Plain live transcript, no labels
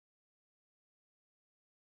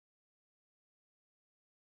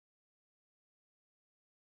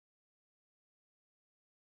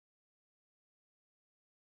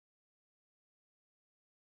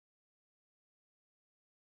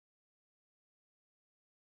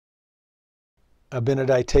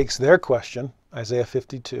Abinadi takes their question, Isaiah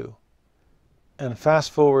 52, and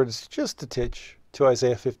fast forwards just a titch to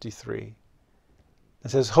Isaiah 53.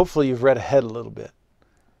 It says, hopefully you've read ahead a little bit,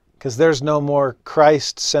 because there's no more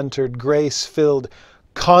Christ-centered, grace-filled,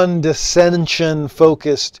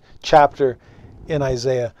 condescension-focused chapter in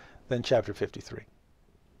Isaiah than chapter 53.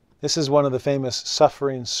 This is one of the famous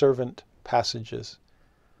suffering servant passages.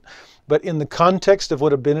 But in the context of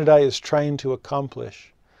what Abinadi is trying to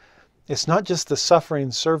accomplish, it's not just the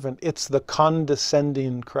suffering servant, it's the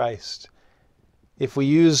condescending Christ. If we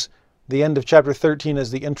use the end of chapter 13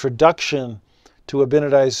 as the introduction to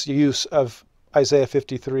Abinadi's use of Isaiah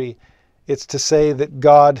 53, it's to say that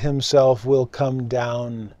God himself will come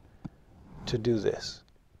down to do this.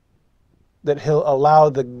 That he'll allow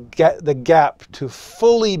the gap to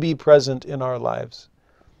fully be present in our lives,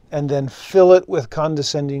 and then fill it with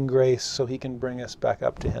condescending grace so he can bring us back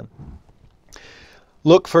up to him.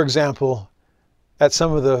 Look, for example, at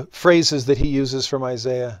some of the phrases that he uses from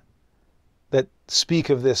Isaiah that speak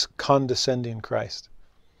of this condescending Christ.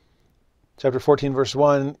 Chapter 14, verse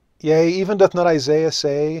 1, yea, even doth not Isaiah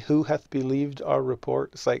say, who hath believed our report?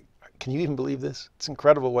 It's like, can you even believe this? It's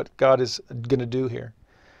incredible what God is going to do here.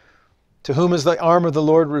 To whom is the arm of the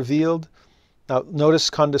Lord revealed? Now, notice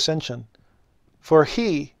condescension. For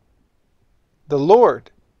he, the Lord,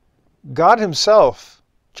 God himself,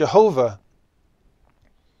 Jehovah,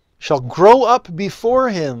 shall grow up before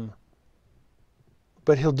him,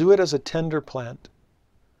 but he'll do it as a tender plant,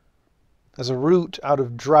 as a root out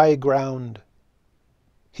of dry ground.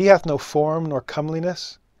 He hath no form nor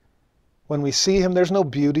comeliness. When we see him, there's no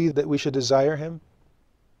beauty that we should desire him.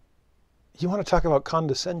 You want to talk about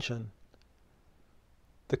condescension?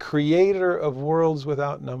 The creator of worlds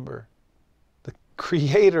without number, the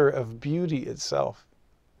creator of beauty itself,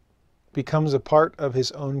 becomes a part of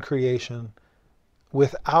his own creation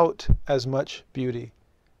without as much beauty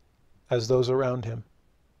as those around him.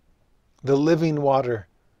 The living water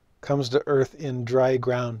comes to earth in dry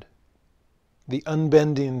ground. The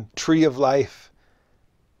unbending tree of life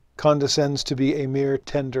condescends to be a mere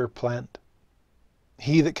tender plant.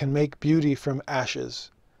 He that can make beauty from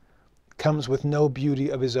ashes comes with no beauty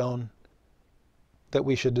of his own that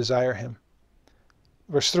we should desire him.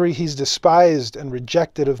 Verse 3, he's despised and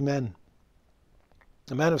rejected of men,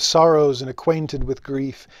 a man of sorrows and acquainted with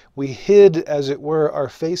grief. We hid, as it were, our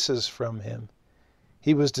faces from him.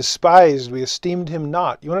 He was despised, we esteemed him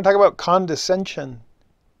not. You want to talk about condescension?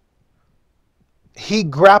 He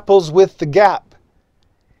grapples with the gap.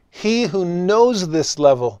 He who knows this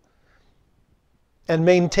level and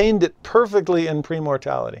maintained it perfectly in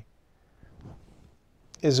premortality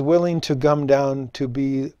is willing to come down to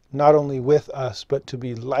be not only with us, but to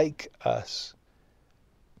be like us,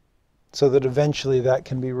 so that eventually that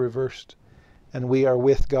can be reversed and we are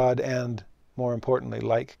with God and, more importantly,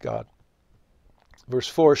 like God. Verse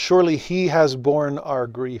 4, surely he has borne our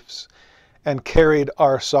griefs and carried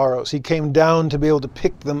our sorrows. He came down to be able to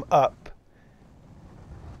pick them up.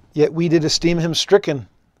 Yet we did esteem him stricken,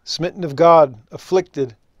 smitten of God,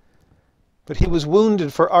 afflicted. But he was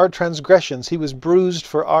wounded for our transgressions. He was bruised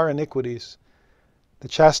for our iniquities. The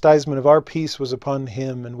chastisement of our peace was upon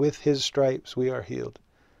him, and with his stripes we are healed.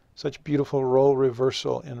 Such beautiful role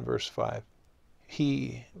reversal in verse 5.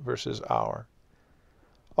 He versus our.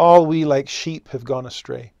 All we like sheep have gone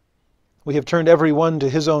astray. We have turned every one to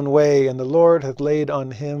his own way, and the Lord hath laid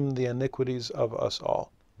on him the iniquities of us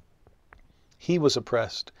all. He was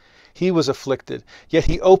oppressed. He was afflicted. Yet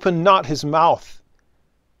he opened not his mouth.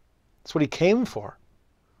 That's what he came for.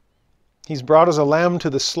 He's brought as a lamb to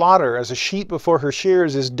the slaughter, as a sheep before her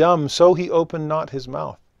shears is dumb, so he opened not his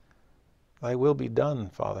mouth. Thy will be done,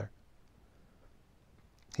 Father.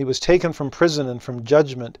 He was taken from prison and from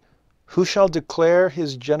judgment. Who shall declare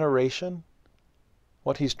his generation?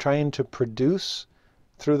 What he's trying to produce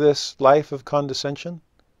through this life of condescension?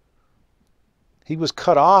 He was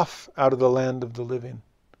cut off out of the land of the living.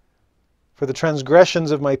 For the transgressions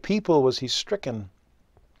of my people was he stricken.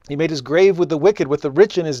 He made his grave with the wicked, with the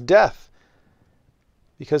rich in his death.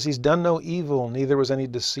 Because he's done no evil, neither was any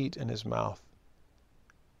deceit in his mouth.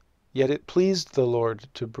 Yet it pleased the Lord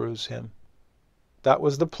to bruise him. That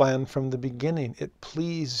was the plan from the beginning. It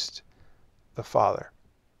pleased the Father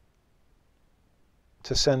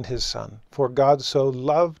to send his Son. For God so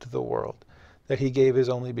loved the world that he gave his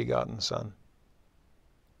only begotten Son.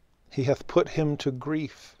 He hath put him to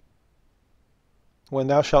grief. When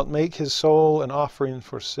thou shalt make his soul an offering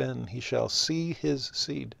for sin, he shall see his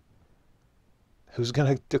seed. Who's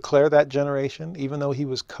going to declare that generation, even though he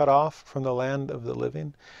was cut off from the land of the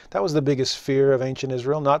living? That was the biggest fear of ancient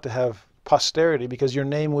Israel, not to have posterity, because your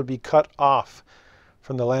name would be cut off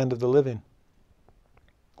from the land of the living.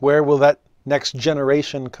 Where will that next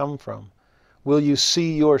generation come from? Will you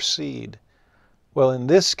see your seed? Well, in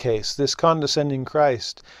this case, this condescending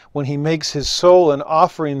Christ, when he makes his soul an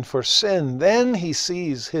offering for sin, then he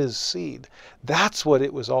sees his seed. That's what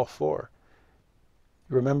it was all for.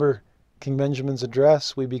 Remember King Benjamin's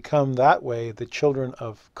address? We become that way the children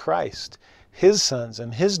of Christ, his sons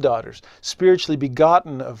and his daughters, spiritually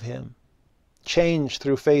begotten of him, changed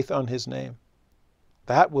through faith on his name.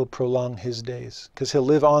 That will prolong his days, because he'll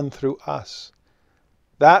live on through us.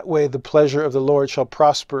 That way the pleasure of the Lord shall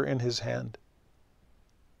prosper in his hand.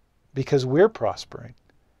 Because we're prospering.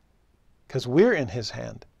 Because we're in his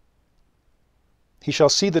hand. He shall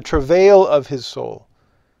see the travail of his soul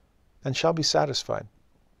and shall be satisfied.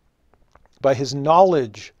 By his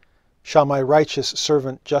knowledge shall my righteous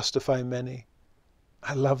servant justify many.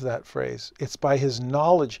 I love that phrase. It's by his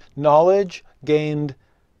knowledge. Knowledge gained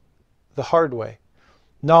the hard way.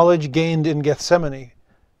 Knowledge gained in Gethsemane.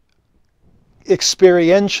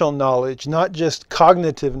 Experiential knowledge, not just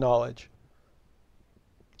cognitive knowledge.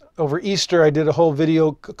 Over Easter, I did a whole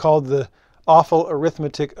video called The Awful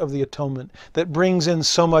Arithmetic of the Atonement that brings in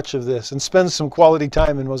so much of this and spends some quality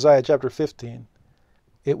time in Mosiah chapter 15.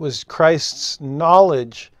 It was Christ's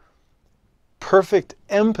knowledge, perfect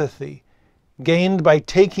empathy, gained by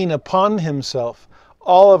taking upon himself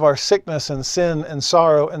all of our sickness and sin and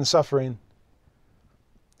sorrow and suffering.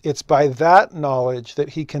 It's by that knowledge that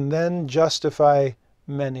he can then justify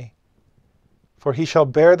many. For he shall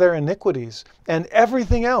bear their iniquities and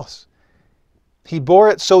everything else. He bore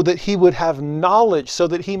it so that he would have knowledge, so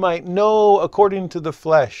that he might know according to the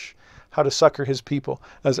flesh how to succor his people,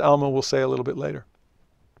 as Alma will say a little bit later.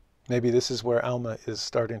 Maybe this is where Alma is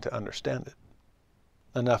starting to understand it,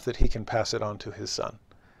 enough that he can pass it on to his son,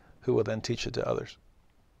 who will then teach it to others.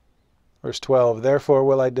 Verse 12, therefore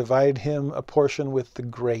will I divide him a portion with the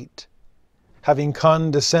great. Having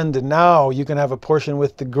condescended, now you can have a portion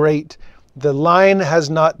with the great. The line has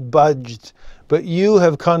not budged, but you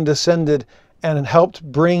have condescended and helped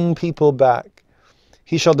bring people back.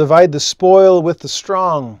 He shall divide the spoil with the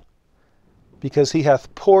strong, because he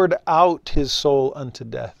hath poured out his soul unto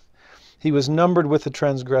death. He was numbered with the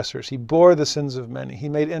transgressors. He bore the sins of many. He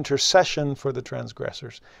made intercession for the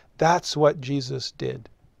transgressors. That's what Jesus did.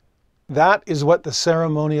 That is what the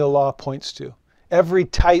ceremonial law points to. Every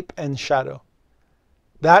type and shadow.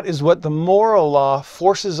 That is what the moral law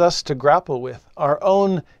forces us to grapple with. Our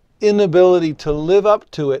own inability to live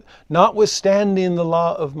up to it, notwithstanding the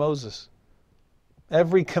law of Moses.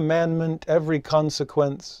 Every commandment, every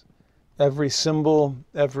consequence, every symbol,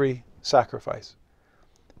 every sacrifice,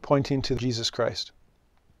 pointing to Jesus Christ.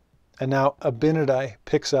 And now Abinadi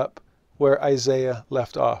picks up where Isaiah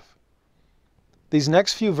left off. These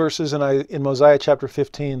next few verses in Mosiah chapter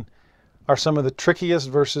 15 are some of the trickiest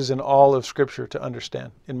verses in all of Scripture to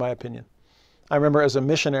understand, in my opinion. I remember as a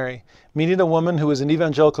missionary meeting a woman who was an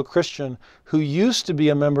evangelical Christian who used to be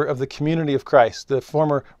a member of the Community of Christ, the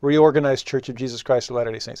former reorganized Church of Jesus Christ of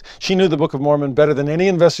Latter-day Saints. She knew the Book of Mormon better than any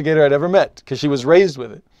investigator I'd ever met because she was raised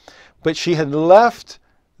with it. But she had left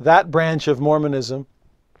that branch of Mormonism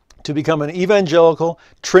to become an evangelical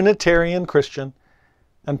Trinitarian Christian.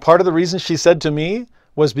 And part of the reason she said to me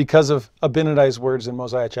was because of Abinadi's words in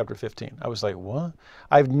Mosiah chapter 15. I was like, what?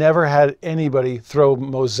 I've never had anybody throw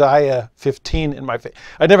Mosiah 15 in my face.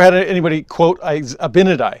 I've never had anybody quote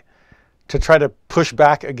Abinadi to try to push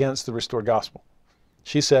back against the restored gospel.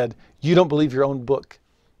 She said, you don't believe your own book.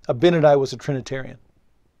 Abinadi was a Trinitarian.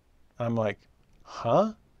 I'm like,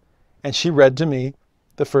 huh? And she read to me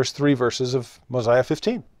the first 3 verses of Mosiah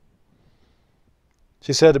 15.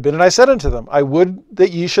 She said, Abinadi said unto them, I would that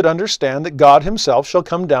ye should understand that God himself shall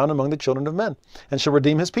come down among the children of men, and shall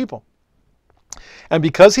redeem his people. And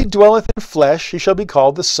because he dwelleth in flesh, he shall be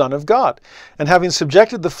called the Son of God. And having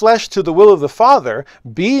subjected the flesh to the will of the Father,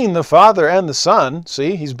 being the Father and the Son,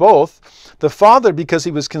 see, he's both, the Father because he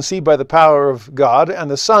was conceived by the power of God, and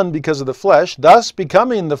the Son because of the flesh, thus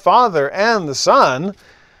becoming the Father and the Son,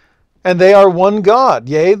 and they are one God,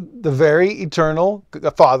 yea, the very eternal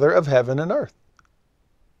Father of heaven and earth.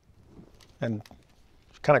 And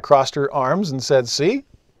she kind of crossed her arms and said, see,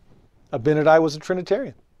 Abinadi was a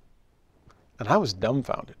Trinitarian. And I was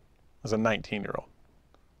dumbfounded as a 19-year-old.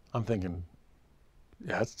 I'm thinking,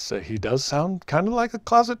 yeah, he does sound kind of like a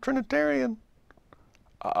closet Trinitarian.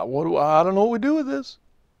 I don't know what we do with this.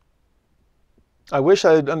 I wish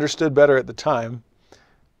I had understood better at the time,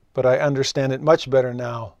 but I understand it much better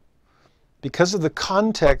now. Because of the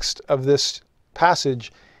context of this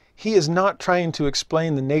passage, he is not trying to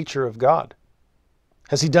explain the nature of God.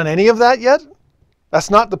 Has he done any of that yet?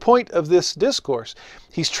 That's not the point of this discourse.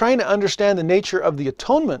 He's trying to understand the nature of the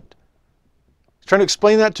atonement. He's trying to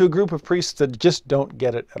explain that to a group of priests that just don't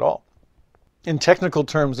get it at all. In technical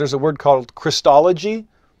terms, there's a word called Christology,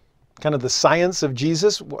 kind of the science of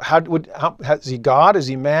Jesus. Is he God? Is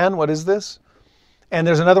he man? What is this? And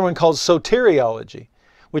there's another one called soteriology,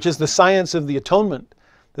 which is the science of the atonement,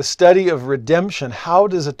 the study of redemption. How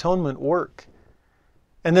does atonement work?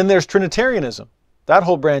 And then there's Trinitarianism, that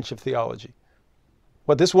whole branch of theology.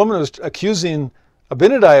 What this woman was accusing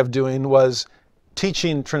Abinadi of doing was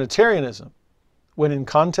teaching Trinitarianism, when in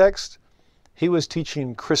context, he was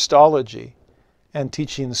teaching Christology and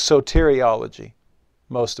teaching soteriology,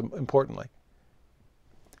 most importantly.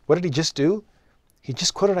 What did he just do? He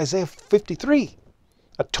just quoted Isaiah 53,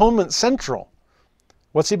 atonement central.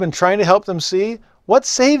 What's he been trying to help them see? What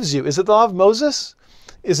saves you? Is it the law of Moses?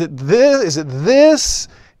 Is it this? Is it this?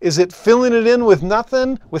 Is it filling it in with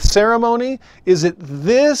nothing, with ceremony? Is it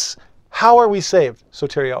this? How are we saved?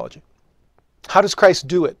 Soteriology. How does Christ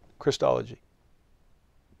do it? Christology.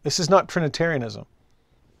 This is not Trinitarianism.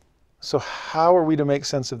 So how are we to make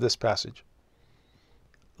sense of this passage?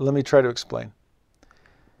 Let me try to explain.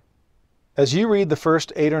 As you read the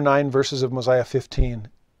first 8 or 9 verses of Mosiah 15,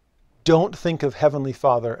 don't think of Heavenly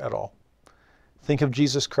Father at all. Think of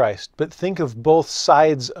Jesus Christ, but think of both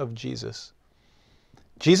sides of Jesus.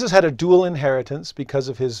 Jesus had a dual inheritance because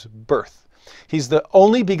of his birth. He's the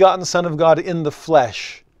only begotten Son of God in the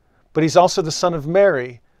flesh, but he's also the Son of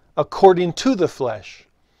Mary according to the flesh.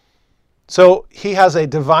 So he has a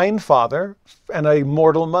divine father and a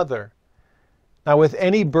mortal mother. Now with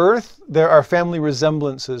any birth, there are family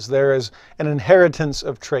resemblances. There is an inheritance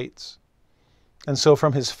of traits. And so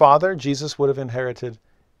from his father, Jesus would have inherited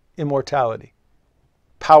immortality,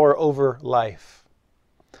 power over life.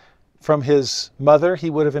 From his mother, he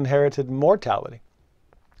would have inherited mortality,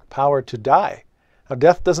 power to die. Now,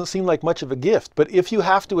 death doesn't seem like much of a gift, but if you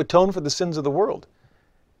have to atone for the sins of the world,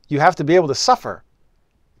 you have to be able to suffer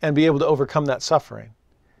and be able to overcome that suffering.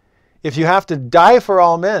 If you have to die for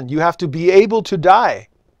all men, you have to be able to die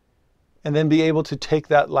and then be able to take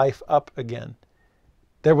that life up again.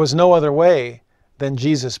 There was no other way than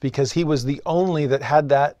Jesus, because he was the only that had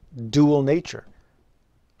that dual nature,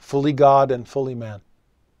 fully God and fully man.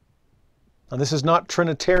 Now, this is not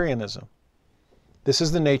Trinitarianism. This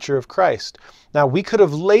is the nature of Christ. Now, we could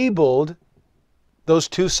have labeled those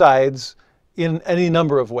two sides in any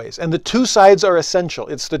number of ways. And the two sides are essential.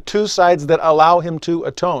 It's the two sides that allow him to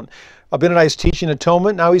atone. Abinadi is teaching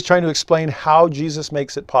atonement. Now he's trying to explain how Jesus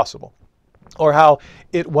makes it possible, or how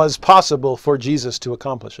it was possible for Jesus to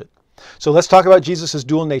accomplish it. So let's talk about Jesus'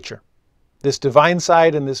 dual nature, this divine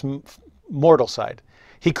side and this mortal side.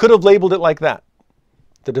 He could have labeled it like that,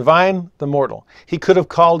 the divine, the mortal. He could have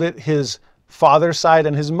called it his father side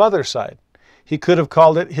and his mother side. He could have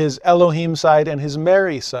called it his Elohim side and his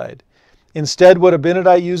Mary side. Instead, what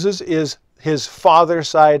Abinadi uses is his father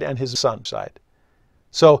side and his son side.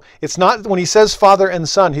 So it's not, when he says father and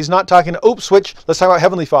son, he's not talking, switch, let's talk about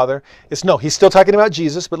Heavenly Father. No, he's still talking about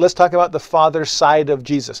Jesus, but let's talk about the father side of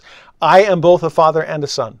Jesus. I am both a father and a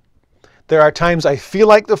son. There are times I feel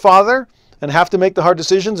like the father and have to make the hard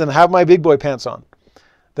decisions and have my big boy pants on.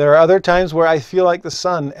 There are other times where I feel like the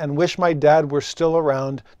son and wish my dad were still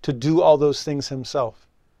around to do all those things himself,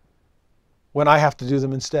 when I have to do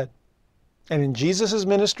them instead. And in Jesus'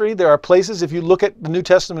 ministry, there are places, if you look at the New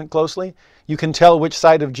Testament closely, you can tell which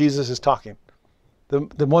side of Jesus is talking.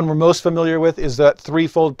 The one we're most familiar with is that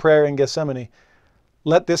threefold prayer in Gethsemane.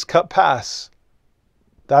 Let this cup pass.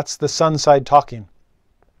 That's the son side talking.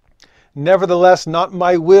 Nevertheless, not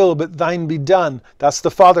my will, but thine be done. That's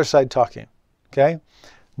the father side talking. Okay?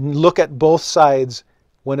 Look at both sides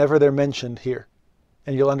whenever they're mentioned here,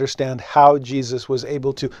 and you'll understand how Jesus was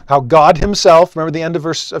able to, how God himself, remember the end of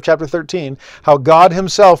chapter 13, how God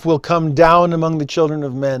himself will come down among the children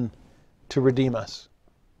of men to redeem us.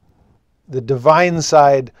 The divine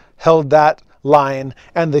side held that line,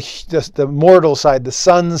 and the mortal side, the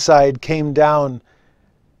son side, came down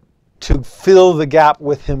to fill the gap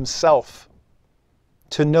with himself,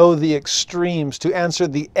 to know the extremes, to answer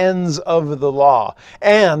the ends of the law,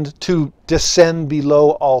 and to descend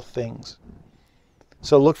below all things.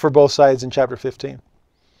 So look for both sides in chapter 15.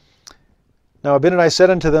 Now Abinadi said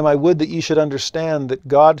unto them, I would that ye should understand that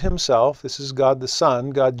God himself, this is God the Son,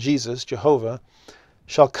 God Jesus, Jehovah,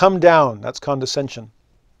 shall come down, that's condescension,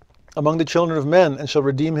 among the children of men, and shall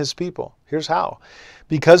redeem his people. Here's how.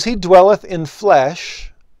 Because he dwelleth in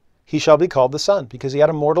flesh, he shall be called the Son. Because he had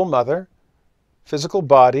a mortal mother, physical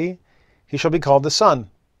body, he shall be called the Son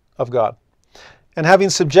of God. And having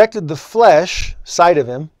subjected the flesh, side of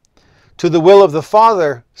him, to the will of the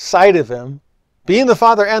Father, side of him, being the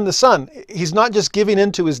Father and the Son, he's not just giving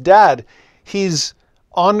in to his dad, he's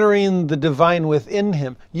honoring the divine within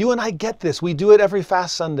him. You and I get this. We do it every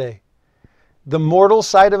fast Sunday. The mortal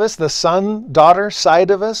side of us, the son, daughter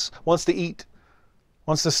side of us, wants to eat,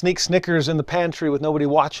 wants to sneak Snickers in the pantry with nobody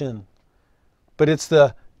watching. But it's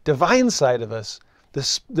the divine side of us.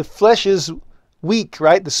 The flesh is weak,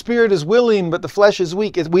 right? The spirit is willing, but the flesh is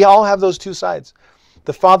weak. We all have those two sides.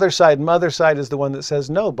 The father side, mother side is the one that says,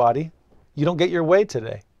 no, body, you don't get your way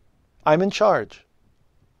today. I'm in charge.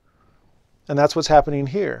 And that's what's happening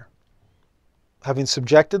here. Having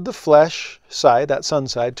subjected the flesh side, that son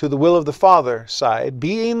side, to the will of the father side,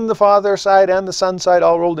 being the father side and the son side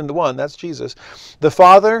all rolled into one, that's Jesus. The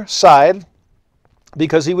father side,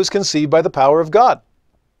 because he was conceived by the power of God.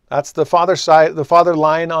 That's the father side, the father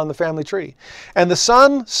line on the family tree. And the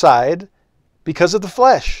son side, because of the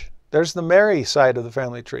flesh. There's the Mary side of the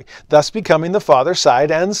family tree, thus becoming the father side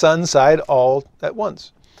and son side all at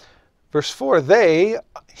once. Verse 4,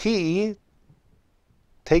 he,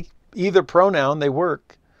 take either pronoun, they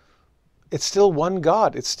work. It's still one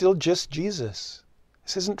God. It's still just Jesus.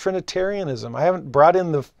 This isn't Trinitarianism. I haven't brought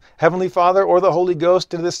in the Heavenly Father or the Holy Ghost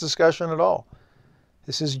to this discussion at all.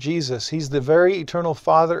 This is Jesus. He's the very eternal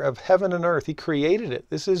Father of heaven and earth. He created it.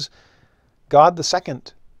 This is God the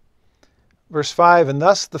second. Verse 5, and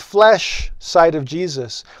thus the flesh side of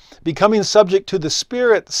Jesus, becoming subject to the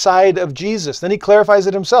spirit side of Jesus. Then he clarifies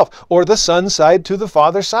it himself. Or the son side to the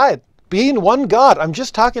father side. Being one God. I'm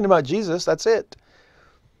just talking about Jesus. That's it.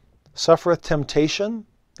 Suffereth temptation.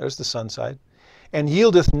 There's the son side. And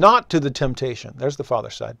yieldeth not to the temptation. There's the father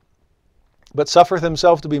side. But suffereth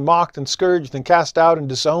himself to be mocked and scourged and cast out and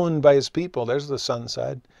disowned by his people. There's the son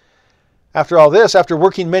side. After all this, after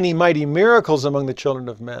working many mighty miracles among the children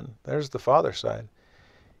of men, there's the father side.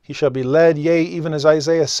 He shall be led, yea, even as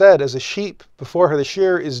Isaiah said, as a sheep before her the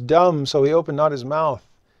shearer is dumb, so he opened not his mouth.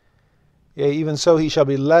 Yea, even so he shall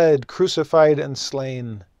be led, crucified and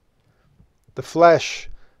slain. The flesh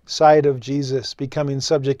side of Jesus becoming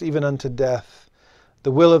subject even unto death.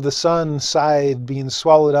 The will of the Son side being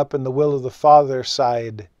swallowed up in the will of the Father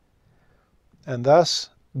side. And thus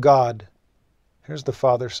God, here's the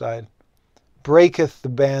Father side, breaketh the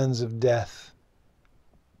bands of death,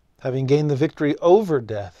 having gained the victory over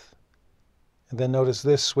death. And then notice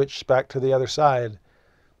this, switch back to the other side,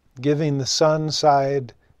 giving the Son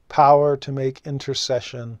side power to make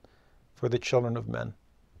intercession for the children of men.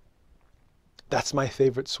 That's my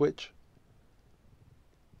favorite switch.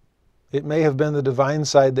 It may have been the divine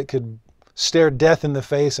side that could stare death in the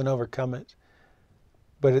face and overcome it.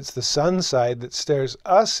 But it's the Son side that stares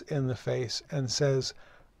us in the face and says,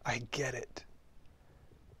 I get it.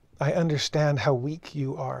 I understand how weak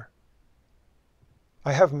you are.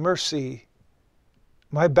 I have mercy.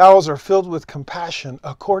 My bowels are filled with compassion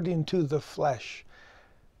according to the flesh,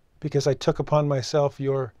 because I took upon myself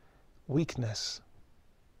your weakness,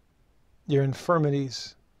 your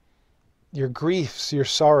infirmities, your griefs, your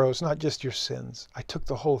sorrows, not just your sins. I took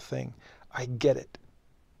the whole thing. I get it.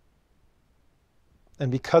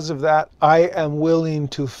 And because of that, I am willing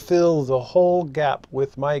to fill the whole gap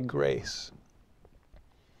with my grace.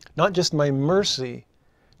 Not just my mercy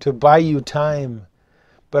to buy you time,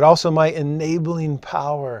 but also my enabling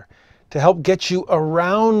power to help get you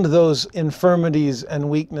around those infirmities and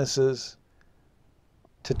weaknesses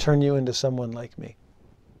to turn you into someone like me.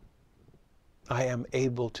 I am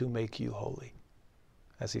able to make you holy,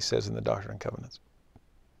 as he says in the Doctrine and Covenants.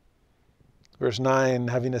 Verse 9,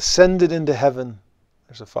 having ascended into heaven,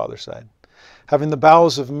 there's a father side, having the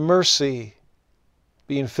bowels of mercy,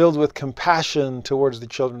 being filled with compassion towards the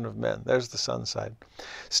children of men. There's the Son side.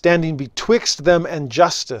 Standing betwixt them and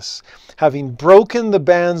justice, having broken the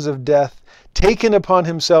bands of death, taken upon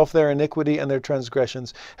himself their iniquity and their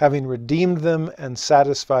transgressions, having redeemed them and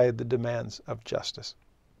satisfied the demands of justice.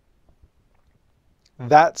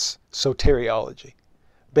 That's soteriology,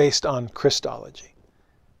 based on Christology.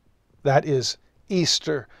 That is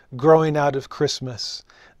Easter growing out of Christmas.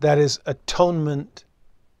 That is atonement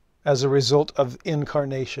as a result of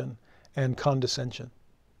incarnation and condescension.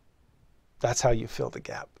 That's how you fill the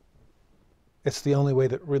gap. It's the only way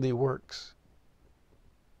that really works.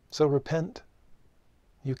 So repent.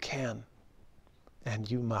 You can, and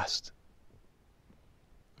you must.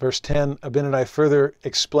 Verse 10, Abinadi further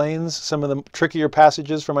explains some of the trickier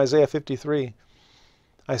passages from Isaiah 53.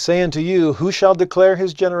 I say unto you, who shall declare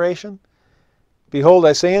his generation? Behold,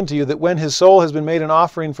 I say unto you that when his soul has been made an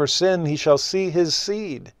offering for sin, he shall see his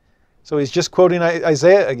seed. So he's just quoting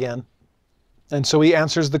Isaiah again. And so he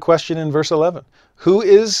answers the question in verse 11. Who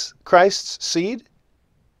is Christ's seed?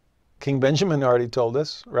 King Benjamin already told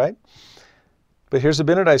us, right? But here's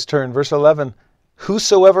Abinadi's turn, verse 11.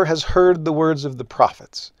 Whosoever has heard the words of the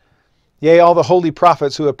prophets, Yea, all the holy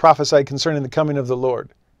prophets who have prophesied concerning the coming of the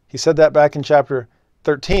Lord. He said that back in chapter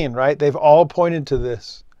 13, right? They've all pointed to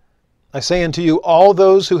this. I say unto you, all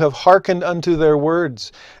those who have hearkened unto their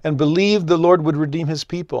words and believed the Lord would redeem his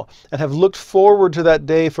people and have looked forward to that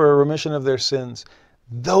day for a remission of their sins,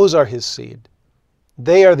 those are his seed.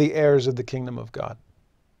 They are the heirs of the kingdom of God.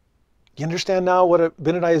 You understand now what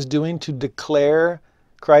Abinadi is doing to declare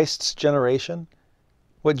Christ's generation?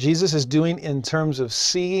 What Jesus is doing in terms of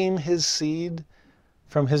seeing his seed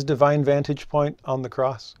from his divine vantage point on the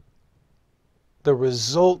cross? The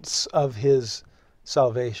results of his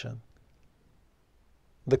salvation.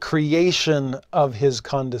 The creation of his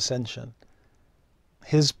condescension.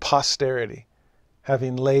 His posterity,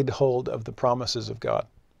 having laid hold of the promises of God.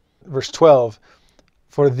 Verse 12,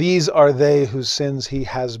 for these are they whose sins he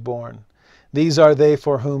has borne. These are they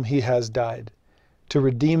for whom he has died, to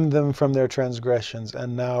redeem them from their transgressions.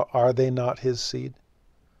 And now are they not his seed?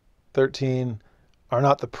 13, are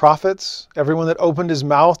not the prophets, everyone that opened his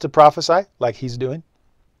mouth to prophesy, like he's doing?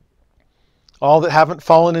 All that haven't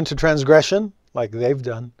fallen into transgression, like they've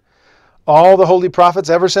done. All the holy prophets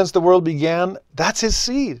ever since the world began, that's his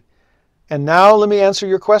seed. And now let me answer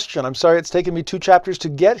your question. I'm sorry it's taken me 2 chapters to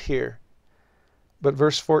get here. But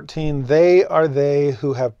verse 14, they are they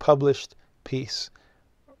who have published peace,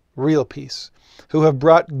 real peace, who have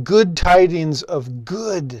brought good tidings of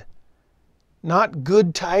good, not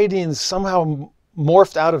good tidings somehow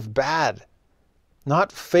morphed out of bad,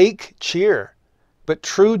 not fake cheer, but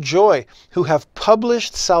true joy, who have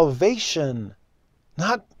published salvation,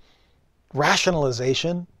 not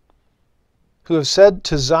rationalization, who have said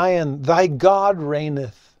to Zion, thy God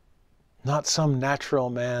reigneth, not some natural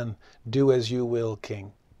man, do as you will,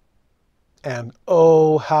 King. And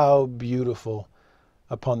oh, how beautiful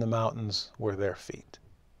upon the mountains were their feet.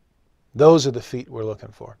 Those are the feet we're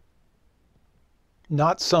looking for.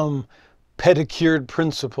 Not some pedicured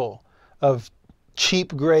principle of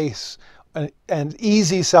cheap grace and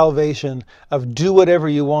easy salvation of do whatever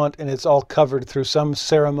you want and it's all covered through some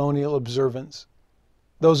ceremonial observance.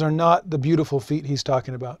 Those are not the beautiful feet he's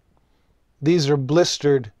talking about. These are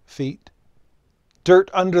blistered feet. Dirt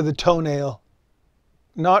under the toenail.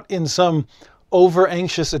 Not in some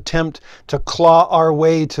over-anxious attempt to claw our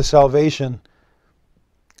way to salvation,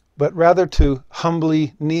 but rather to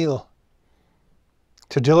humbly kneel,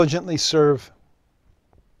 to diligently serve.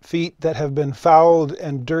 Feet that have been fouled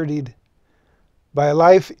and dirtied by a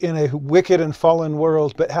life in a wicked and fallen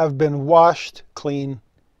world, but have been washed clean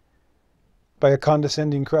by a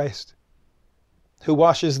condescending Christ, who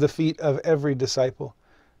washes the feet of every disciple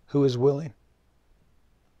who is willing.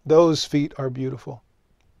 Those feet are beautiful.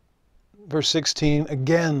 Verse 16,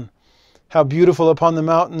 again, how beautiful upon the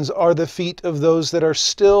mountains are the feet of those that are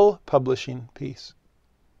still publishing peace.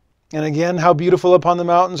 And again, how beautiful upon the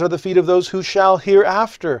mountains are the feet of those who shall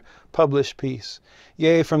hereafter publish peace.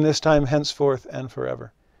 Yea, from this time henceforth and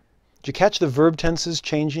forever. Did you catch the verb tenses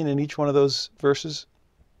changing in each one of those verses?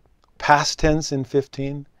 Past tense in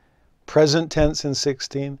 15, present tense in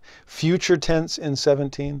 16, future tense in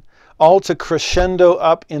 17, all to crescendo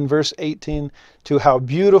up in verse 18 to how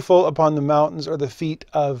beautiful upon the mountains are the feet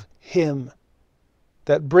of him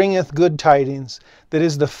that bringeth good tidings, that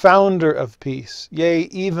is the founder of peace, yea,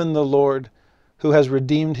 even the Lord, who has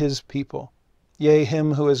redeemed his people, yea,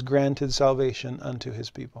 him who has granted salvation unto his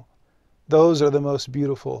people. Those are the most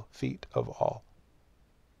beautiful feet of all.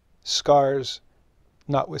 Scars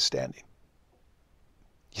notwithstanding.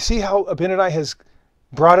 You see how Abinadi has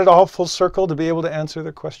brought it all full circle to be able to answer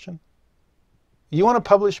the question? You want to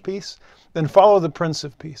publish peace? Then follow the Prince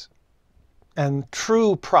of Peace. And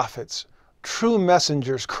true prophets, true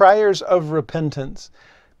messengers, criers of repentance,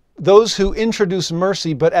 those who introduce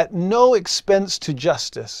mercy but at no expense to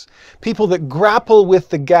justice, people that grapple with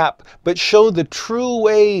the gap but show the true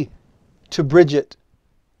way to bridge it,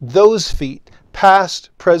 those feet, past,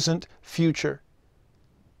 present, future,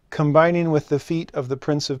 combining with the feet of the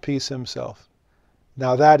Prince of Peace himself.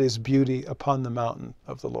 Now that is beauty upon the mountain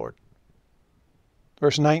of the Lord.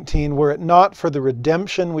 Verse 19, were it not for the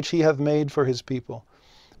redemption which he hath made for his people,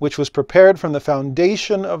 which was prepared from the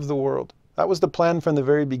foundation of the world. That was the plan from the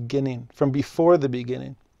very beginning, from before the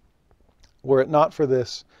beginning. Were it not for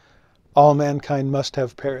this, all mankind must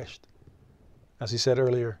have perished. As he said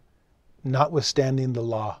earlier, notwithstanding the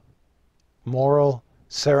law, moral,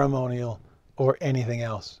 ceremonial, or anything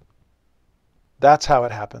else. That's how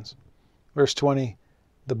it happens. Verse 20,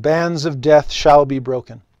 the bands of death shall be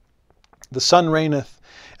broken. The Son reigneth,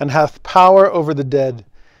 and hath power over the dead.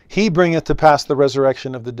 He bringeth to pass the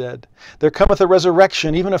resurrection of the dead. There cometh a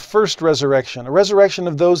resurrection, even a first resurrection, a resurrection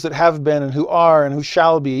of those that have been and who are and who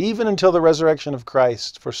shall be, even until the resurrection of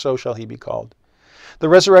Christ, for so shall he be called. The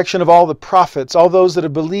resurrection of all the prophets, all those that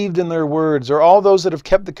have believed in their words, or all those that have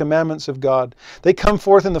kept the commandments of God. They come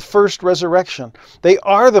forth in the first resurrection. They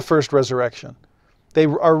are the first resurrection. They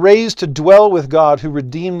are raised to dwell with God who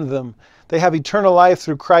redeemed them. They have eternal life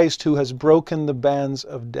through Christ who has broken the bands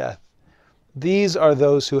of death. These are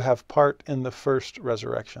those who have part in the first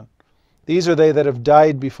resurrection. These are they that have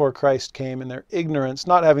died before Christ came in their ignorance,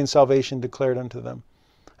 not having salvation declared unto them.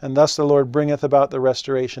 And thus the Lord bringeth about the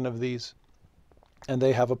restoration of these. And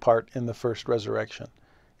they have a part in the first resurrection.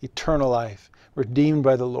 Eternal life, redeemed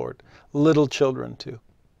by the Lord, little children too.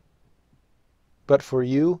 But for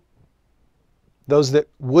you, those that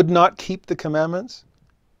would not keep the commandments,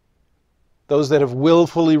 those that have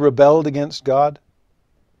willfully rebelled against God,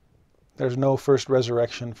 there's no first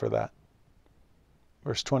resurrection for that.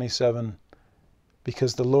 Verse 27,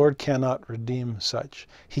 because the Lord cannot redeem such.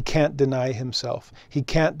 He can't deny himself. He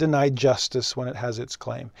can't deny justice when it has its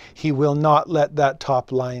claim. He will not let that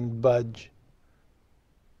top line budge.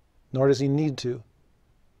 Nor does he need to,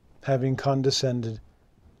 having condescended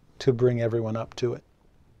to bring everyone up to it.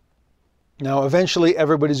 Now, eventually,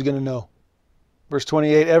 everybody's going to know. Verse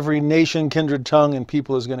 28, every nation, kindred, tongue, and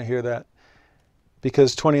people is going to hear that.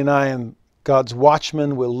 Because 29, God's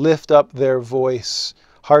watchmen will lift up their voice,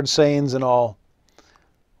 hard sayings and all.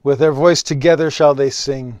 With their voice together shall they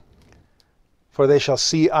sing, for they shall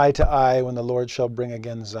see eye to eye when the Lord shall bring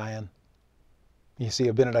again Zion. You see,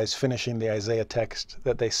 Abinadi's finishing the Isaiah text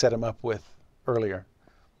that they set him up with earlier.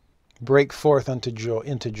 Break forth into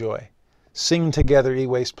joy. Sing together, ye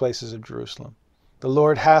waste places of Jerusalem. The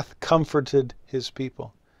Lord hath comforted his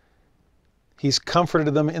people. He's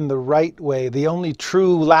comforted them in the right way, the only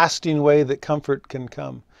true, lasting way that comfort can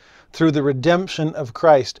come. Through the redemption of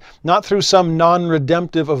Christ, not through some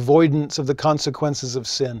non-redemptive avoidance of the consequences of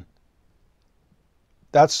sin.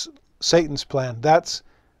 That's Satan's plan. That's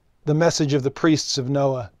the message of the priests of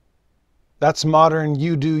Noah. That's modern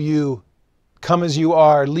you do you. Come as you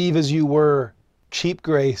are, leave as you were. Cheap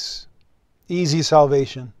grace, easy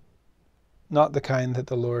salvation. Not the kind that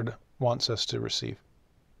the Lord wants us to receive.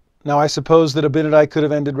 Now I suppose that Abinadi could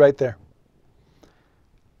have ended right there.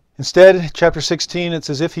 Instead, chapter 16,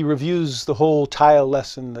 it's as if he reviews the whole tile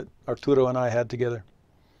lesson that Arturo and I had together.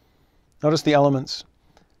 Notice the elements.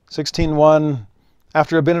 16:1,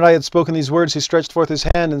 after Abinadi had spoken these words, he stretched forth his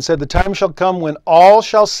hand and said, the time shall come when all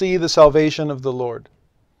shall see the salvation of the Lord.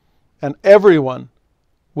 And everyone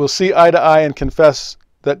will see eye to eye and confess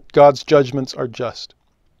that God's judgments are just.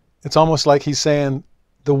 It's almost like he's saying,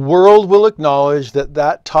 the world will acknowledge that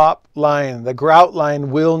that top line, the grout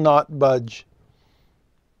line, will not budge.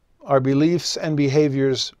 Our beliefs and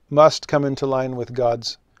behaviors must come into line with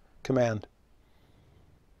God's command.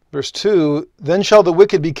 Verse 2, then shall the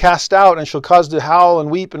wicked be cast out, and shall cause to howl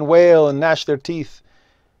and weep and wail and gnash their teeth,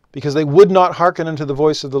 because they would not hearken unto the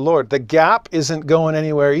voice of the Lord. The gap isn't going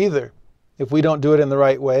anywhere either. If we don't do it in the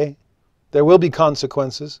right way, there will be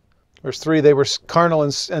consequences. Verse 3, they were carnal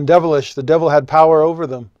and devilish. The devil had power over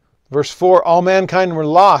them. Verse 4, all mankind were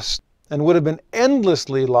lost, and would have been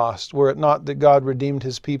endlessly lost were it not that God redeemed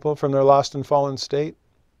his people from their lost and fallen state.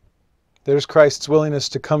 There's Christ's willingness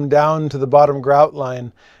to come down to the bottom grout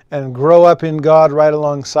line and grow up in God right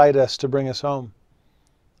alongside us to bring us home.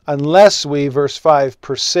 Unless we, verse 5,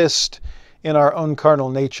 persist in our own carnal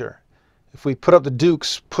nature. If we put up the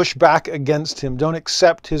dukes, push back against him, don't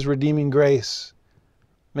accept his redeeming grace,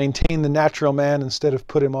 maintain the natural man instead of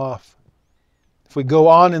put him off. If we go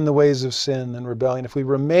on in the ways of sin and rebellion, if we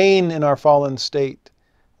remain in our fallen state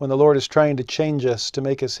when the Lord is trying to change us to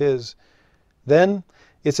make us his, then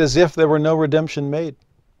it's as if there were no redemption made.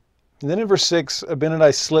 And then in verse 6,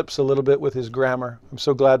 Abinadi slips a little bit with his grammar. I'm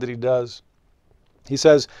so glad that he does. He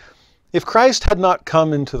says, if Christ had not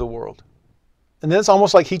come into the world, and then it's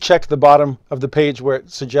almost like he checked the bottom of the page where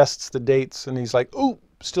it suggests the dates, and he's like, ooh,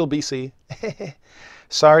 still BC.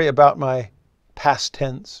 Sorry about my past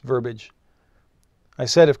tense verbiage. I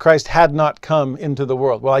said if Christ had not come into the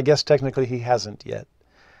world. Well, I guess technically he hasn't yet.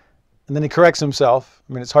 And then he corrects himself.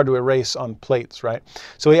 I mean, it's hard to erase on plates, right?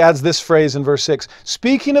 So he adds this phrase in verse 6.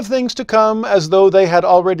 Speaking of things to come as though they had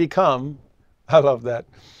already come. I love that.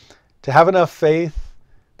 To have enough faith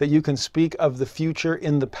that you can speak of the future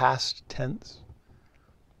in the past tense.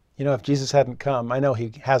 You know, if Jesus hadn't come, I know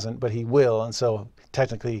he hasn't, but he will. And so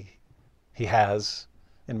technically he has,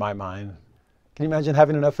 in my mind. Can you imagine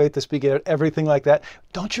having enough faith to speak out everything like that?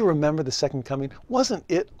 Don't you remember the second coming? Wasn't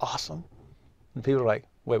it awesome? And people are like,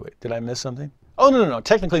 wait, did I miss something? Oh, no.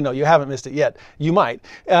 Technically, no, you haven't missed it yet. You might.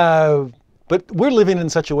 But we're living in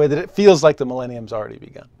such a way that it feels like the millennium's already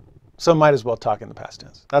begun. So might as well talk in the past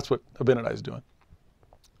tense. That's what Abinadi is doing.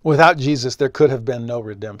 Without Jesus, there could have been no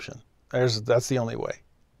redemption. That's the only way.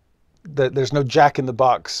 There's no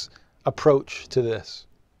jack-in-the-box approach to this.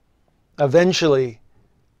 Eventually,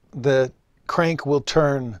 the crank will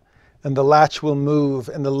turn, and the latch will move,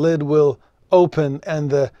 and the lid will open, and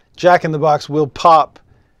the jack-in-the-box will pop,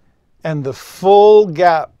 and the full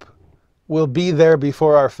gap will be there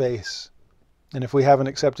before our face. And if we haven't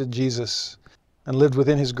accepted Jesus and lived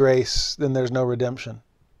within his grace, then there's no redemption.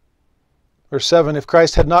 Verse 7, if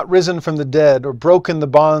Christ had not risen from the dead or broken the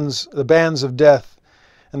bands of death,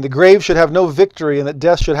 and the grave should have no victory, and that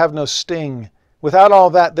death should have no sting, without all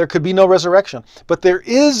that, there could be no resurrection. But there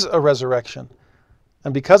is a resurrection.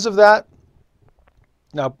 And because of that,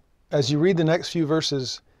 now, as you read the next few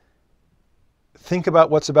verses, think about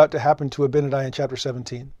what's about to happen to Abinadi in chapter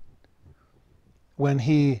 17, when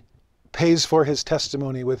he pays for his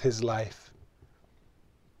testimony with his life.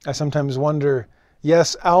 I sometimes wonder,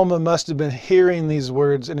 yes, Alma must have been hearing these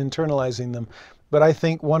words and internalizing them, but I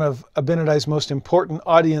think one of Abinadi's most important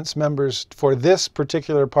audience members for this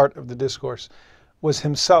particular part of the discourse was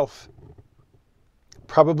himself,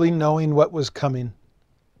 probably knowing what was coming.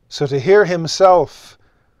 So to hear himself,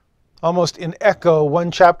 almost in echo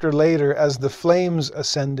one chapter later as the flames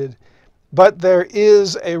ascended, but there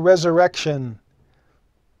is a resurrection.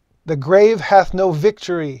 The grave hath no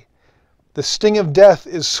victory. The sting of death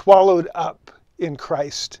is swallowed up in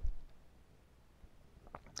Christ.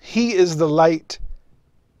 He is the light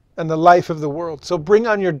and the life of the world. So bring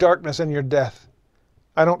on your darkness and your death.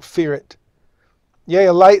 I don't fear it. Yea,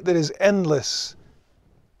 a light that is endless,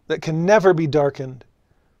 that can never be darkened.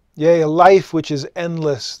 Yea, a life which is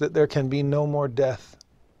endless, that there can be no more death.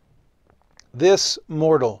 This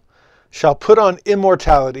mortal shall put on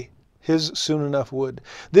immortality. His soon enough would.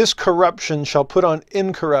 This corruption shall put on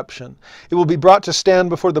incorruption. It will be brought to stand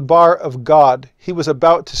before the bar of God. He was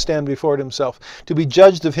about to stand before it himself, to be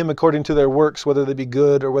judged of him according to their works, whether they be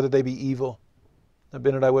good or whether they be evil.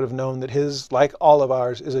 Abinadi would have known that his, like all of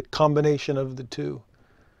ours, is a combination of the two.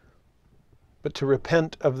 But to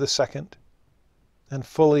repent of the second and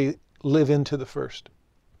fully live into the first.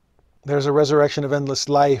 There's a resurrection of endless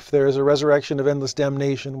life. There is a resurrection of endless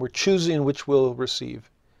damnation. We're choosing which we'll receive.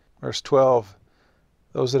 Verse 12,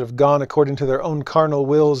 those that have gone according to their own carnal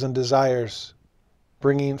wills and desires,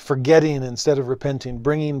 forgetting instead of repenting,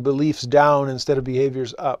 bringing beliefs down instead of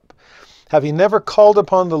behaviors up, having never called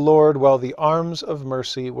upon the Lord while the arms of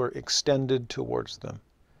mercy were extended towards them.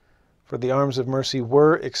 For the arms of mercy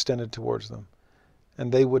were extended towards them,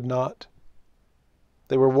 and they would not.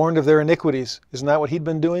 They were warned of their iniquities. Isn't that what he'd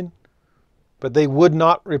been doing? But they would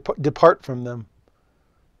not depart from them.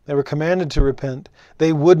 They were commanded to repent.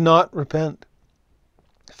 They would not repent.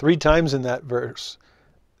 3 times in that verse,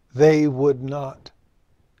 they would not.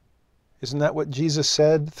 Isn't that what Jesus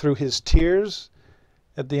said through his tears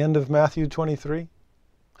at the end of Matthew 23?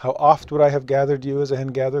 How oft would I have gathered you as a hen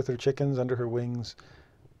gathereth her chickens under her wings,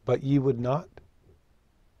 but ye would not?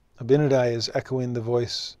 Abinadi is echoing the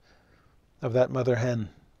voice of that mother hen,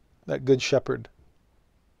 that good shepherd.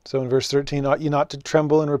 So in verse 13, ought ye not to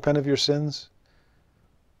tremble and repent of your sins?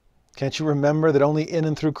 Can't you remember that only in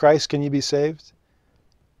and through Christ can you be saved?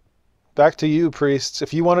 Back to you, priests.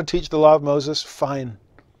 If you want to teach the law of Moses, fine.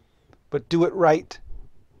 But do it right.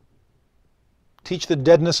 Teach the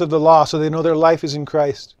deadness of the law so they know their life is in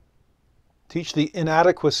Christ. Teach the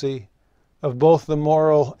inadequacy of both the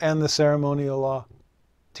moral and the ceremonial law.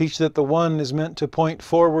 Teach that the one is meant to point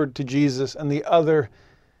forward to Jesus and the other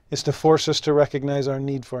is to force us to recognize our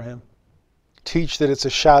need for him. Teach that it's a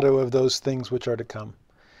shadow of those things which are to come.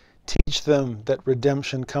 Teach them that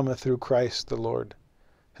redemption cometh through Christ the Lord,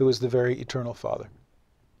 who is the very eternal Father.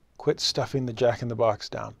 Quit stuffing the jack-in-the-box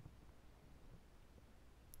down.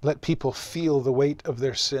 Let people feel the weight of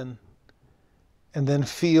their sin, and then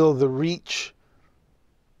feel the reach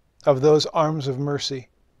of those arms of mercy,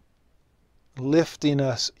 lifting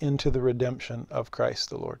us into the redemption of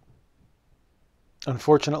Christ the Lord.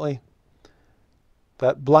 Unfortunately,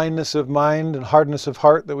 that blindness of mind and hardness of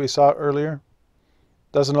heart that we saw earlier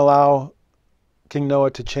doesn't allow King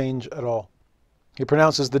Noah to change at all. He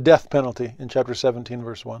pronounces the death penalty in chapter 17,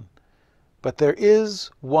 verse 1. But there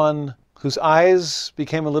is one whose eyes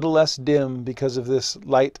became a little less dim because of this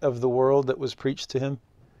light of the world that was preached to him,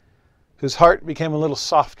 whose heart became a little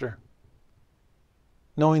softer,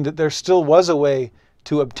 knowing that there still was a way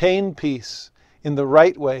to obtain peace in the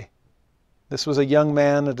right way. This was a young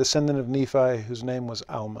man, a descendant of Nephi, whose name was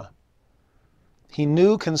Alma. He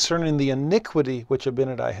knew concerning the iniquity which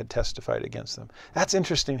Abinadi had testified against them. That's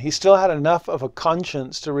interesting. He still had enough of a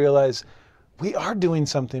conscience to realize we are doing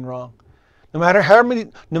something wrong. No matter how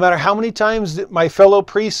many times that my fellow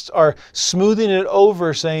priests are smoothing it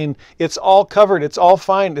over, saying it's all covered, it's all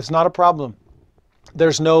fine, it's not a problem.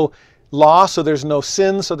 There's no law, so there's no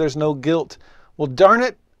sin, so there's no guilt. Well, darn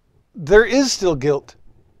it, there is still guilt.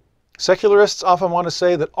 Secularists often want to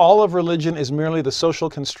say that all of religion is merely the social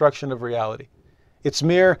construction of reality. It's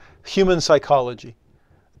mere human psychology.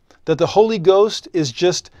 That the Holy Ghost is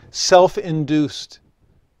just self-induced,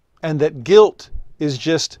 and that guilt is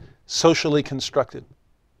just socially constructed.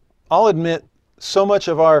 I'll admit, so much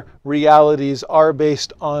of our realities are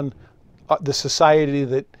based on the society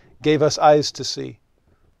that gave us eyes to see.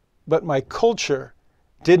 But my culture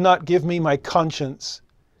did not give me my conscience.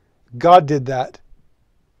 God did that.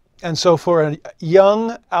 And so for a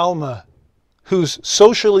young Alma, whose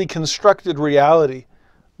socially constructed reality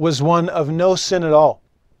was one of no sin at all,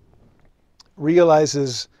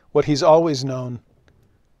 realizes what he's always known,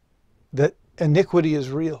 that iniquity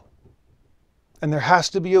is real. And there has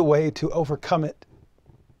to be a way to overcome it.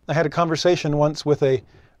 I had a conversation once with a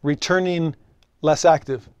returning less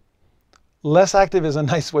active. Less active is a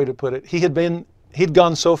nice way to put it. He'd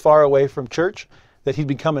gone so far away from church that he'd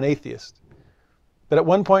become an atheist. But at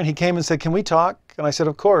one point he came and said, "Can we talk?" And I said,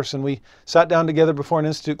 "Of course." And we sat down together before an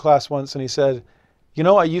institute class once, and he said, "You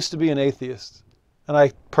know, I used to be an atheist." And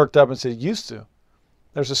I perked up and said, "Used to?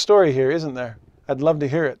 There's a story here, isn't there? I'd love to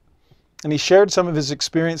hear it." And he shared some of his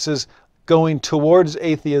experiences going towards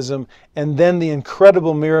atheism and then the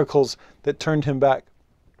incredible miracles that turned him back.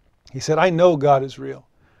 He said, "I know God is real.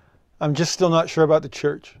 I'm just still not sure about the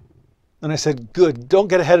church." And I said, "Good. Don't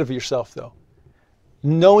get ahead of yourself, though.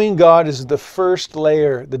 Knowing God is the first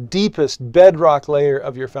layer, the deepest bedrock layer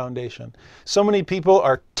of your foundation." So many people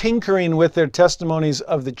are tinkering with their testimonies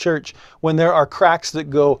of the church when there are cracks that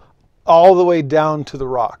go all the way down to the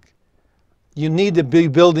rock. You need to be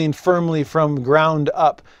building firmly from ground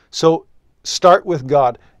up. So start with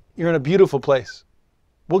God. You're in a beautiful place.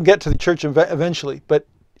 We'll get to the church eventually, but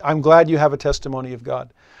I'm glad you have a testimony of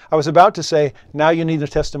God. I was about to say, now you need a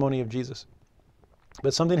testimony of Jesus.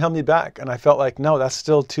 But something held me back, and I felt like, no, that's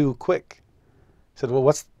still too quick. I said, well,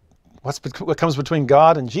 what comes between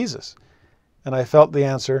God and Jesus? And I felt the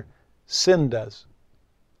answer, sin does.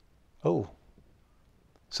 Oh.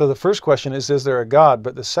 So the first question is there a God?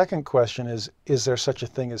 But the second question is there such a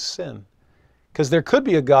thing as sin? Because there could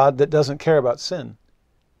be a God that doesn't care about sin.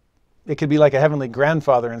 It could be like a heavenly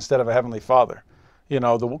grandfather instead of a heavenly father. You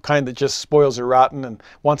know, the kind that just spoils you rotten and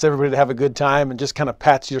wants everybody to have a good time and just kind of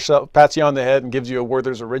pats you on the head and gives you a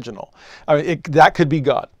Werther's original. I mean, that could be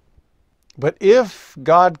God. But if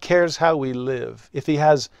God cares how we live, if he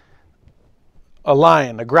has a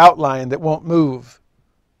lion, a grout lion that won't move,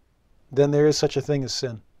 then there is such a thing as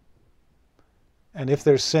sin. And if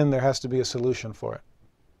there's sin, there has to be a solution for it.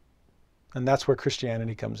 And that's where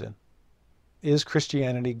Christianity comes in. Is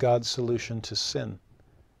Christianity God's solution to sin?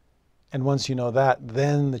 And once you know that,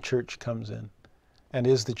 then the church comes in. And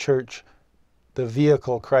is the church the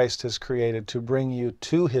vehicle Christ has created to bring you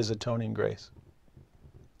to his atoning grace?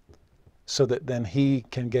 So that then he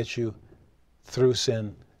can get you through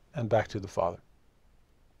sin and back to the Father.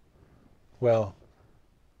 Well,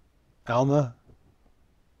 Alma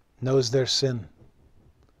knows their sin.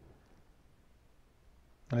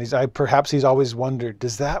 And perhaps he's always wondered,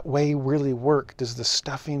 does that way really work? Does the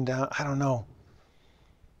stuffing down? I don't know.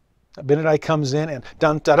 Abinadi comes in and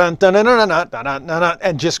dun dun dun dun dun dun dun dun dun dun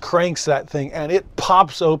and just cranks that thing, and it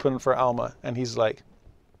pops open for Alma, and he's like,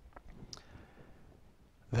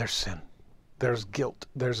 "There's sin, there's guilt,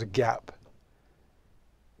 there's a gap,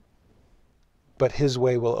 but his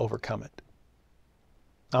way will overcome it."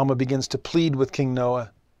 Alma begins to plead with King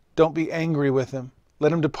Noah, "Don't be angry with him.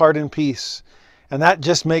 Let him depart in peace." And that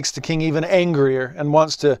just makes the king even angrier and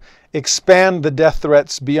wants to expand the death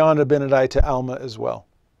threats beyond Abinadi to Alma as well.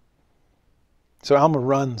 So Alma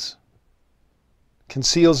runs,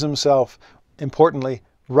 conceals himself, importantly,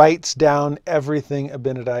 writes down everything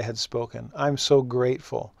Abinadi had spoken. I'm so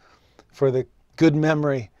grateful for the good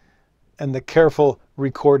memory and the careful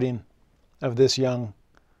recording of this young,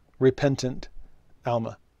 repentant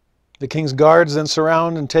Alma. The king's guards then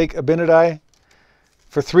surround and take Abinadi.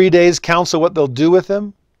 For 3 days counsel what they'll do with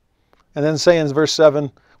him. And then say in verse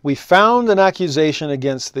 7, "We found an accusation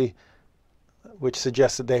against thee," which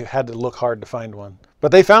suggests that they had to look hard to find one.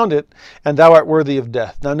 But they found it, "and thou art worthy of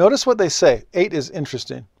death." Now notice what they say. 8 is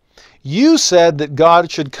interesting. "You said that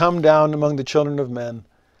God should come down among the children of men,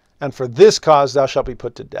 and for this cause thou shalt be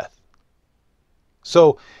put to death."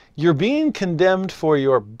 So you're being condemned for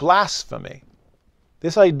your blasphemy.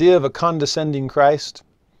 This idea of a condescending Christ,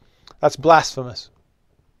 that's blasphemous.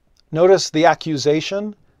 Notice the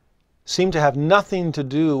accusation seemed to have nothing to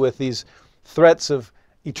do with these threats of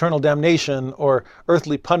eternal damnation or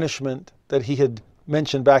earthly punishment that he had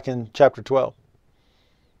mentioned back in chapter 12.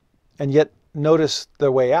 And yet, notice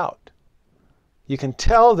the way out. You can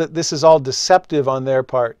tell that this is all deceptive on their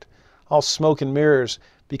part, all smoke and mirrors,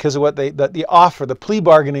 because of what the offer, the plea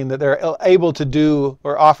bargaining that they're able to do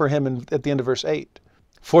or offer him at the end of verse 8.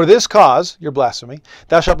 For this cause, your blasphemy,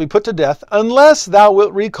 thou shalt be put to death, unless thou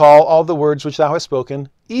wilt recall all the words which thou hast spoken,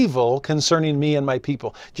 evil concerning me and my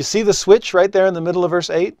people. Do you see the switch right there in the middle of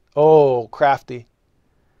verse 8? Oh, crafty.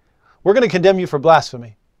 We're going to condemn you for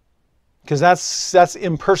blasphemy, because that's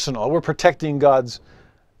impersonal. We're protecting God's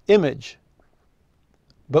image.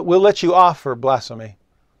 But we'll let you off for blasphemy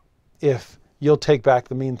if you'll take back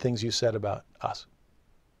the mean things you said about us.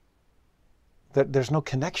 There's no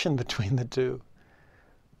connection between the two.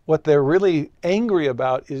 What they're really angry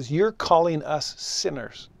about is you're calling us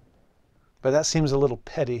sinners. But that seems a little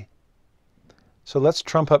petty. So let's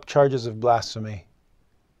trump up charges of blasphemy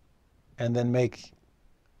and then make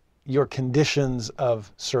your conditions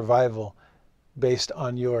of survival based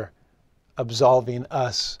on your absolving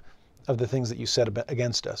us of the things that you said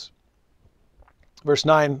against us. Verse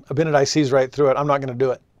 9, Abinadi sees right through it. I'm not going to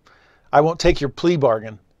do it. I won't take your plea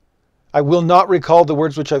bargain. I will not recall the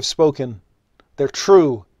words which I've spoken. They're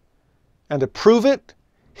true. And to prove it,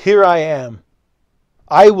 here I am.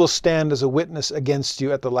 I will stand as a witness against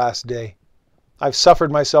you at the last day. I've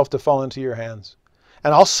suffered myself to fall into your hands.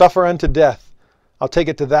 And I'll suffer unto death. I'll take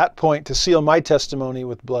it to that point to seal my testimony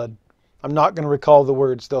with blood. I'm not going to recall the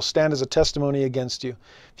words. They'll stand as a testimony against you.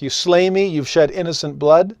 If you slay me, you've shed innocent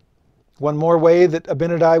blood. One more way that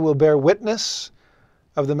Abinadi will bear witness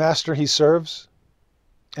of the master he serves.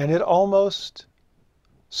 And it almost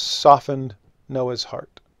softened Noah's heart.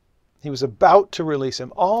 He was about to release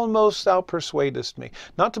him. Almost thou persuadest me.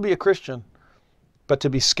 Not to be a Christian, but to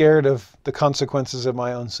be scared of the consequences of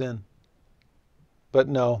my own sin. But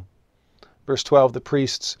no. Verse 12, the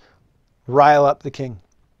priests rile up the king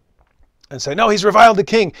and say, no, he's reviled the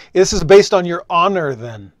king. This is based on your honor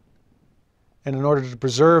then. And in order to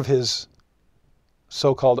preserve his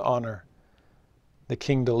so-called honor, the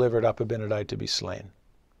king delivered up Abinadi to be slain.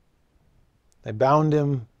 They bound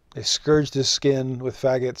him. They scourged his skin with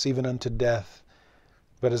faggots, even unto death.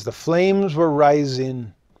 But as the flames were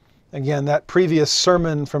rising, again, that previous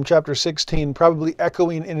sermon from chapter 16 probably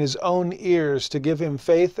echoing in his own ears to give him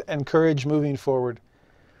faith and courage moving forward.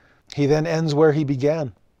 He then ends where he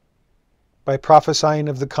began, by prophesying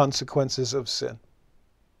of the consequences of sin.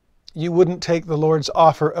 You wouldn't take the Lord's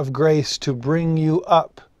offer of grace to bring you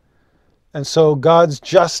up, and so God's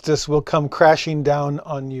justice will come crashing down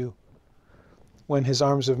on you when his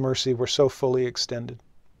arms of mercy were so fully extended.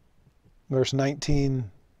 Verse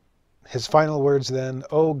 19, his final words then,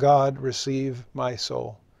 O God, receive my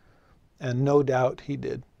soul. And no doubt he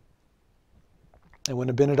did. And when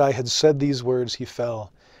Abinadi had said these words, he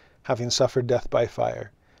fell, having suffered death by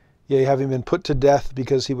fire. Yea, having been put to death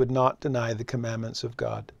because he would not deny the commandments of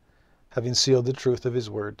God, having sealed the truth of his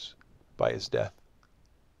words by his death.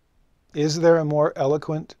 Is there a more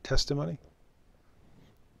eloquent testimony?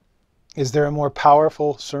 Is there a more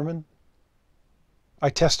powerful sermon? I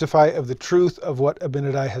testify of the truth of what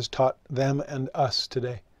Abinadi has taught them and us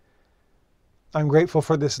today. I'm grateful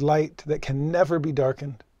for this light that can never be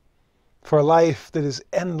darkened, for a life that is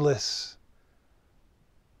endless.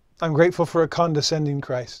 I'm grateful for a condescending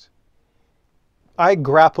Christ. I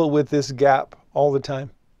grapple with this gap all the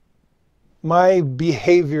time. My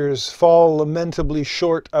behaviors fall lamentably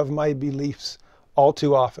short of my beliefs all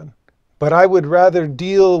too often. But I would rather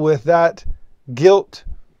deal with that guilt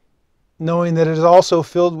knowing that it is also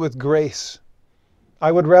filled with grace.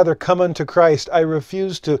 I would rather come unto Christ. I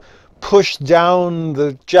refuse to push down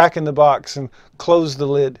the jack-in-the-box and close the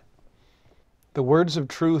lid. The words of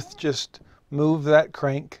truth just move that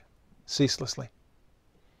crank ceaselessly.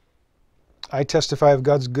 I testify of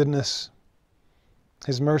God's goodness,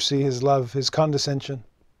 his mercy, his love, his condescension.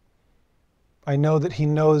 I know that he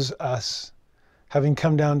knows us, having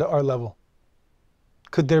come down to our level.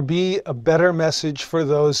 Could there be a better message for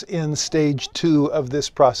those in stage 2 of this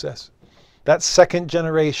process? That second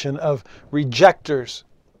generation of rejectors.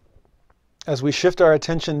 As we shift our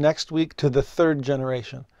attention next week to the third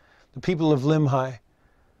generation, the people of Limhi,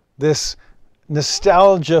 this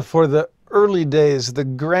nostalgia for the early days, the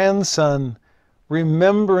grandson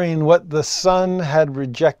remembering what the son had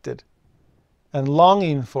rejected and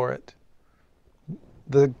longing for it,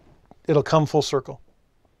 it'll come full circle.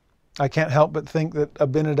 I can't help but think that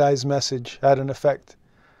Abinadi's message had an effect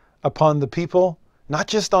upon the people, not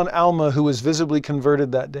just on Alma, who was visibly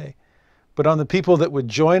converted that day, but on the people that would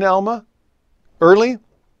join Alma early,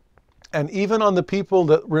 and even on the people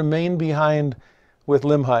that remained behind with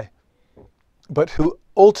Limhi, but who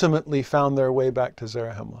ultimately found their way back to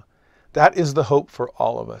Zarahemla. That is the hope for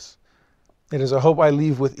all of us. It is a hope I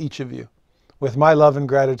leave with each of you, with my love and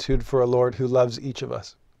gratitude for a Lord who loves each of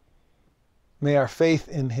us. May our faith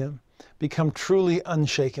in him become truly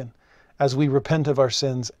unshaken as we repent of our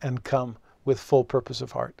sins and come with full purpose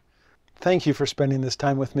of heart. Thank you for spending this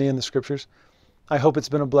time with me in the Scriptures. I hope it's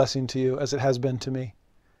been a blessing to you as it has been to me.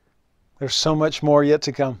 There's so much more yet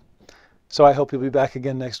to come, so I hope you'll be back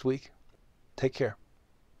again next week. Take care.